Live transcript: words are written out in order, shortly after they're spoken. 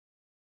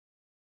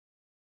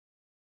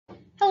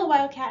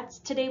Wildcats!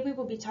 Today we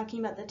will be talking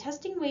about the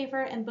testing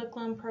waiver and book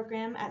loan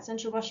program at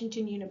Central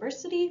Washington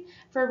University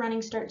for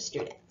Running Start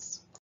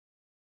students.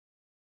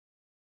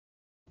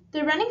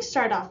 The Running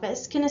Start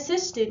office can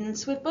assist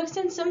students with books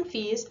and some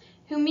fees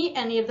who meet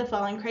any of the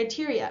following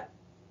criteria.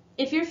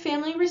 If your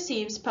family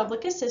receives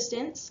public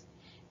assistance,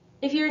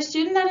 if you're a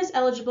student that is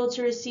eligible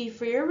to receive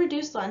free or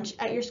reduced lunch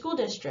at your school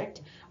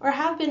district or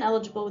have been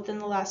eligible within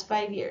the last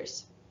 5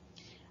 years,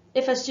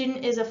 if a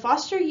student is a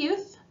foster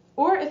youth,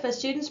 or if a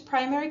student's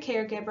primary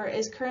caregiver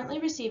is currently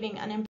receiving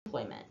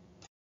unemployment.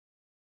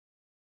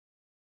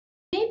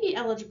 You may be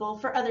eligible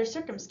for other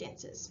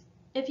circumstances.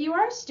 If you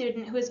are a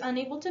student who is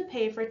unable to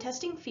pay for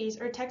testing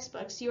fees or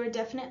textbooks, you are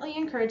definitely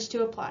encouraged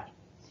to apply.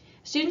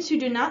 Students who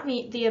do not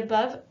meet the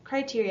above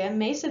criteria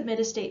may submit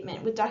a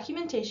statement with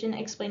documentation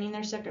explaining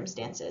their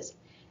circumstances.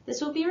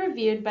 This will be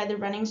reviewed by the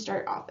Running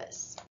Start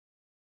office.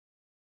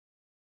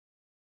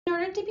 In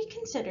order to be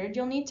considered,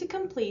 you'll need to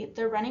complete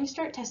the Running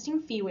Start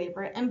testing fee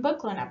waiver and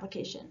book loan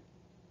application.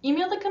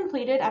 Email the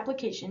completed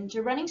application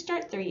to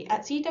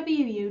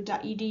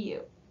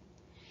runningstart3@cwu.edu.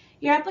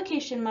 Your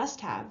application must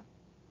have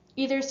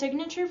either a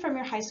signature from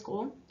your high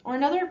school or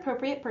another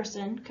appropriate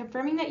person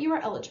confirming that you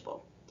are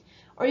eligible,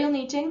 or you'll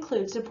need to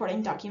include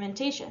supporting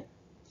documentation.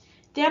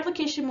 The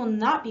application will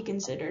not be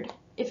considered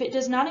if it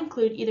does not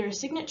include either a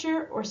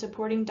signature or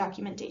supporting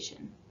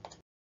documentation.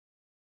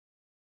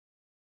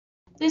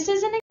 This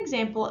is an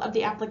example of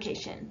the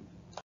application.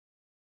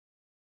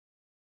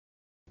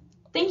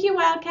 Thank you,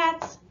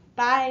 Wildcats.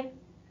 Bye.